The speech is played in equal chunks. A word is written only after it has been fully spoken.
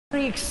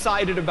very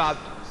excited about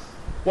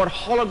what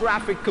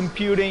holographic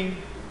computing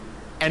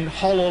and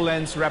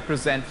HoloLens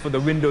represent for the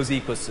Windows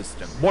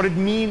ecosystem, what it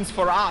means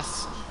for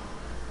us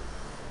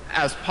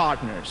as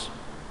partners.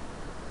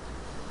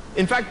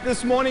 In fact,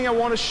 this morning I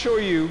want to show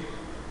you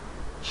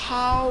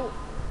how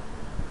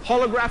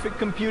holographic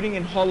computing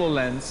and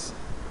HoloLens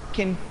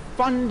can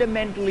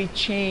fundamentally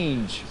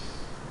change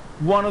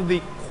one of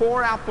the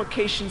core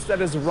applications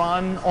that is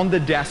run on the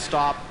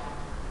desktop,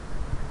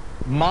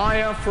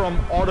 Maya from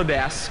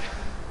Autodesk,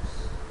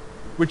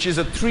 which is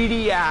a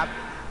 3D app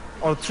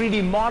or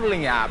 3D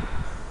modeling app.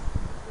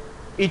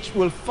 It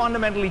will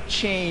fundamentally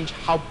change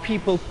how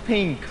people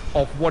think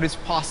of what is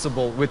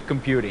possible with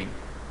computing.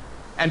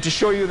 And to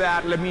show you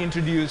that, let me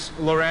introduce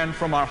Lorraine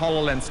from our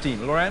HoloLens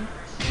team. Lorraine?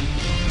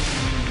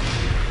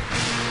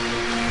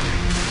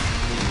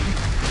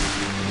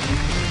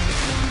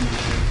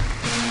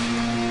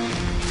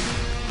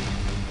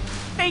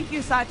 Thank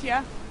you,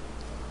 Satya.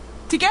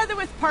 Together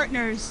with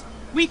partners,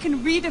 we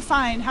can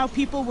redefine how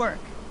people work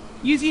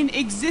using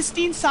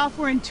existing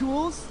software and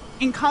tools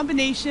in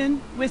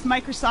combination with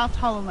Microsoft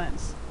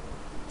HoloLens.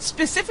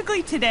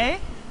 Specifically today,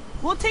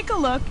 we'll take a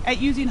look at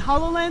using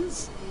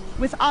HoloLens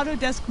with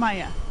Autodesk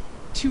Maya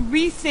to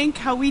rethink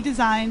how we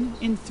design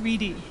in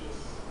 3D.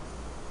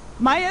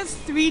 Maya's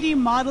 3D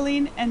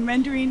modeling and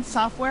rendering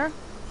software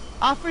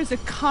offers a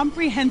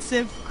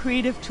comprehensive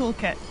creative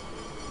toolkit.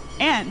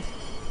 And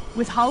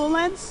with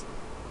HoloLens,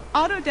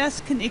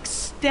 Autodesk can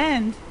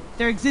extend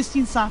their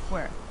existing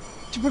software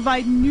to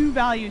provide new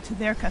value to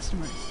their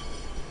customers.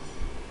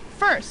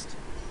 First,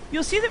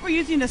 you'll see that we're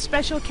using a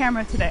special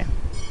camera today.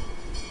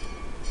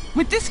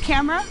 With this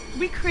camera,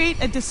 we create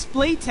a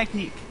display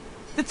technique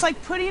that's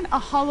like putting a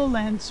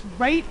HoloLens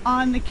right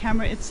on the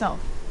camera itself,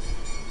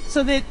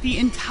 so that the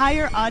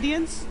entire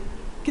audience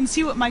can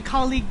see what my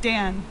colleague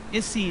Dan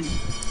is seeing.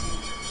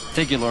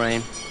 Thank you,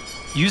 Lorraine.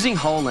 Using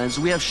HoloLens,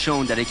 we have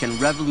shown that it can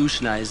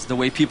revolutionize the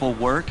way people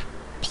work,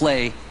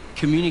 play,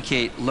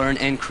 communicate, learn,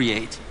 and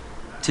create.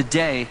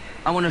 Today,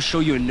 I want to show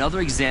you another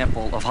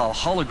example of how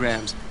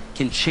holograms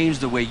can change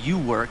the way you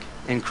work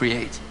and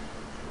create.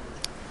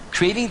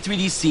 Creating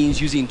 3D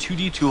scenes using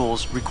 2D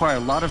tools require a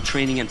lot of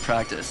training and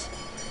practice.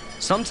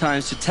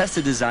 Sometimes, to test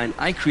a design,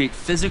 I create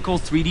physical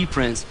 3D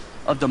prints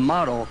of the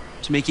model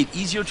to make it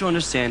easier to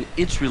understand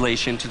its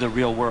relation to the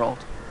real world.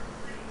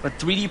 But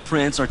 3D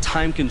prints are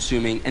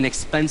time-consuming and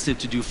expensive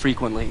to do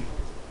frequently.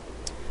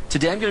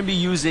 Today, I'm going to be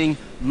using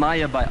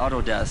Maya by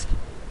Autodesk,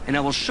 and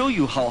I will show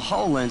you how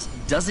HoloLens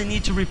doesn't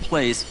need to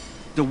replace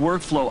the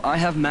workflow I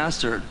have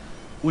mastered,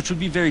 which would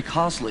be very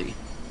costly,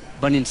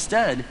 but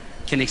instead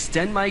can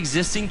extend my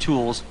existing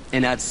tools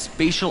and add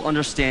spatial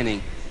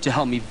understanding to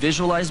help me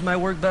visualize my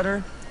work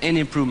better and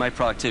improve my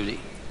productivity.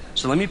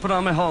 So let me put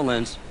on my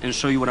HoloLens and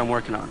show you what I'm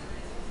working on.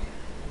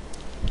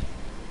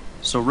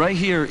 So right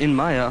here in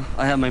Maya,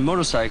 I have my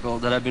motorcycle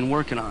that I've been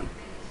working on.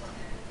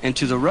 And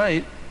to the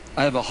right,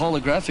 I have a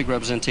holographic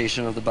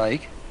representation of the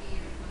bike.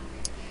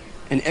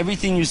 And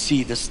everything you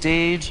see, the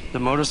stage, the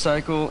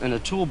motorcycle, and the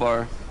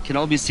toolbar, can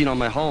all be seen on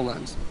my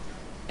HoloLens.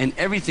 And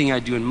everything I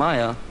do in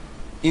Maya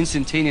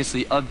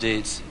instantaneously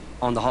updates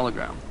on the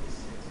hologram.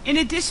 In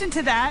addition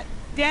to that,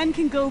 Dan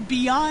can go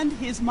beyond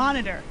his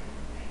monitor.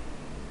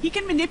 He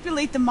can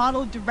manipulate the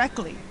model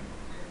directly,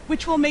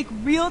 which will make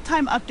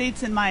real-time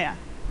updates in Maya.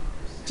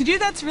 To do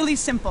that's really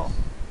simple.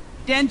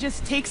 Dan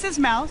just takes his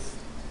mouse,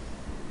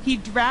 he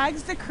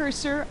drags the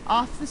cursor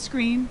off the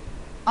screen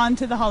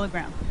onto the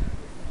hologram.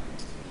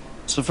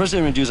 So first thing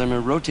I'm going to do is I'm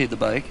going to rotate the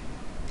bike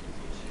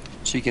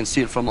so you can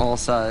see it from all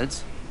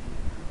sides.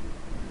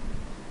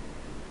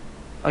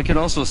 I can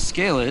also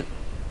scale it.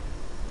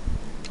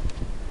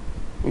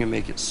 I'm going to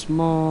make it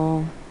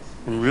small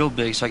and real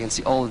big so I can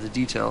see all of the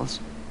details.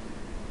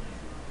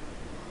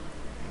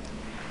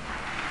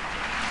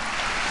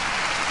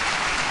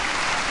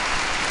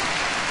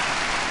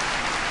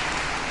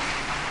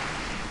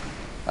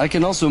 I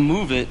can also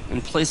move it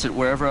and place it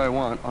wherever I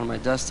want on my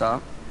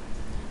desktop.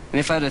 And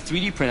if I had a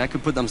 3D print, I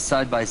could put them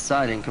side by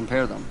side and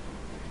compare them.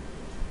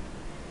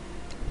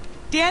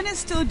 Dan is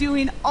still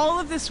doing all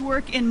of this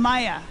work in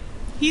Maya.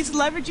 He's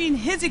leveraging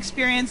his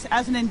experience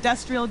as an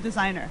industrial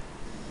designer.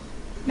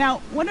 Now,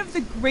 one of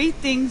the great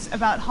things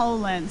about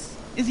HoloLens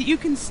is that you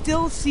can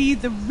still see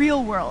the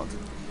real world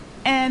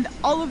and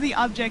all of the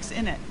objects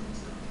in it.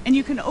 And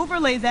you can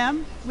overlay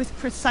them with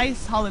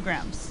precise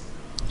holograms.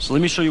 So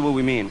let me show you what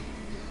we mean.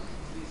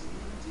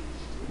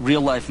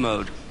 Real life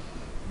mode.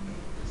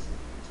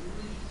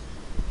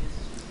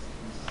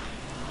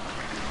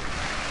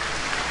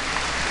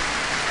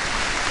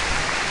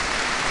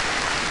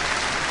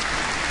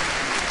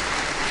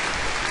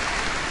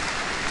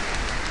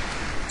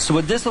 So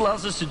what this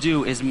allows us to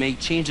do is make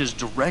changes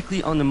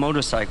directly on the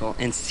motorcycle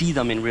and see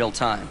them in real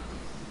time.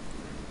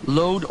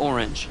 Load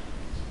orange.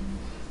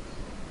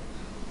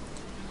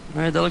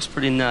 All right, that looks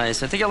pretty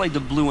nice. I think I like the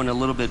blue one a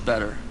little bit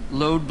better.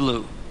 Load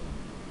blue.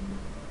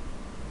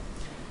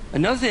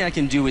 Another thing I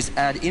can do is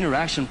add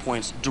interaction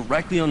points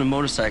directly on the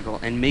motorcycle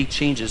and make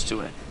changes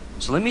to it.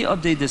 So let me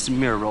update this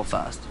mirror real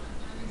fast.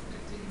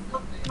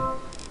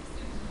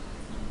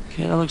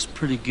 Okay, that looks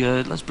pretty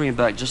good. Let's bring it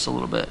back just a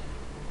little bit.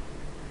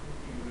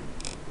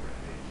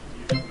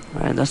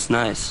 Alright, that's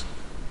nice.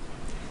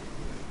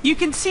 You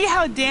can see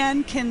how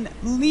Dan can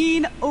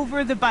lean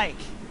over the bike,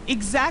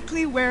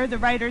 exactly where the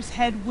rider's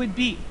head would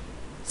be,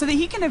 so that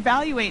he can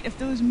evaluate if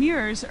those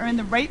mirrors are in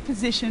the right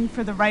position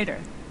for the rider.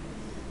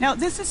 Now,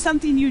 this is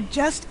something you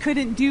just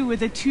couldn't do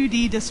with a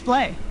 2D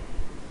display.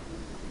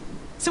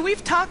 So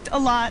we've talked a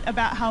lot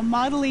about how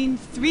modeling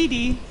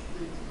 3D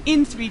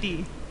in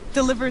 3D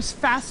delivers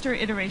faster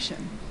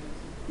iteration.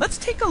 Let's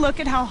take a look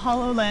at how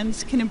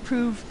HoloLens can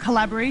improve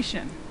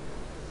collaboration.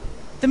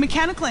 The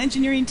mechanical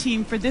engineering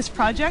team for this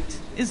project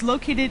is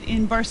located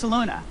in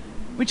Barcelona,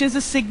 which is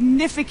a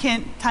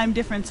significant time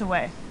difference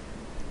away.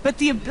 But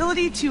the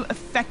ability to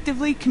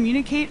effectively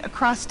communicate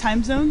across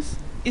time zones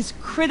is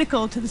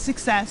critical to the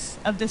success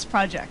of this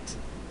project.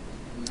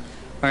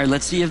 All right,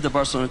 let's see if the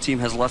Barcelona team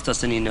has left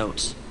us any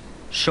notes.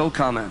 Show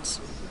comments.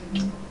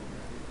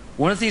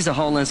 One of the things that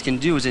HoloLens can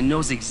do is it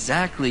knows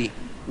exactly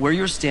where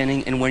you're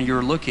standing and when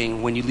you're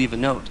looking when you leave a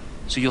note.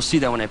 So you'll see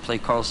that when I play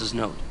Carlos's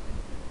note.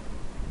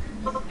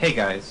 Hey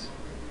guys,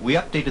 we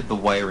updated the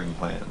wiring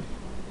plan.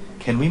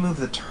 Can we move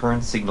the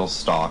turn signal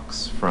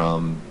stalks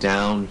from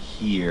down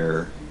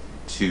here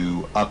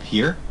to up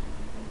here?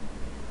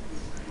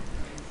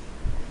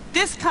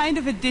 This kind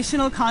of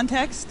additional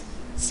context,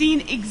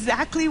 seeing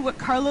exactly what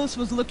Carlos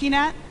was looking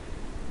at,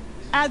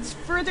 adds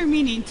further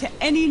meaning to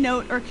any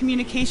note or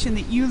communication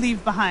that you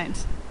leave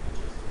behind.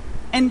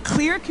 And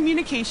clear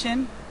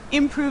communication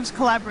improves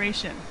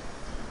collaboration,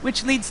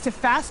 which leads to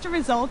faster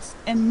results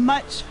and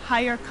much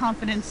higher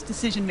confidence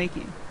decision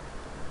making.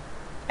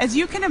 As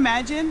you can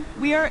imagine,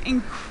 we are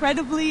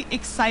incredibly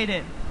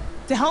excited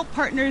to help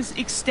partners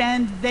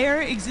extend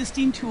their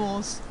existing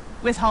tools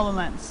with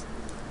HoloLens.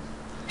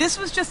 This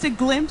was just a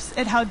glimpse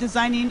at how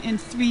designing in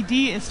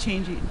 3D is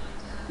changing.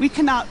 We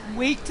cannot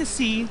wait to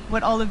see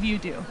what all of you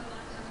do.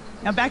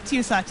 Now back to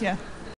you, Satya.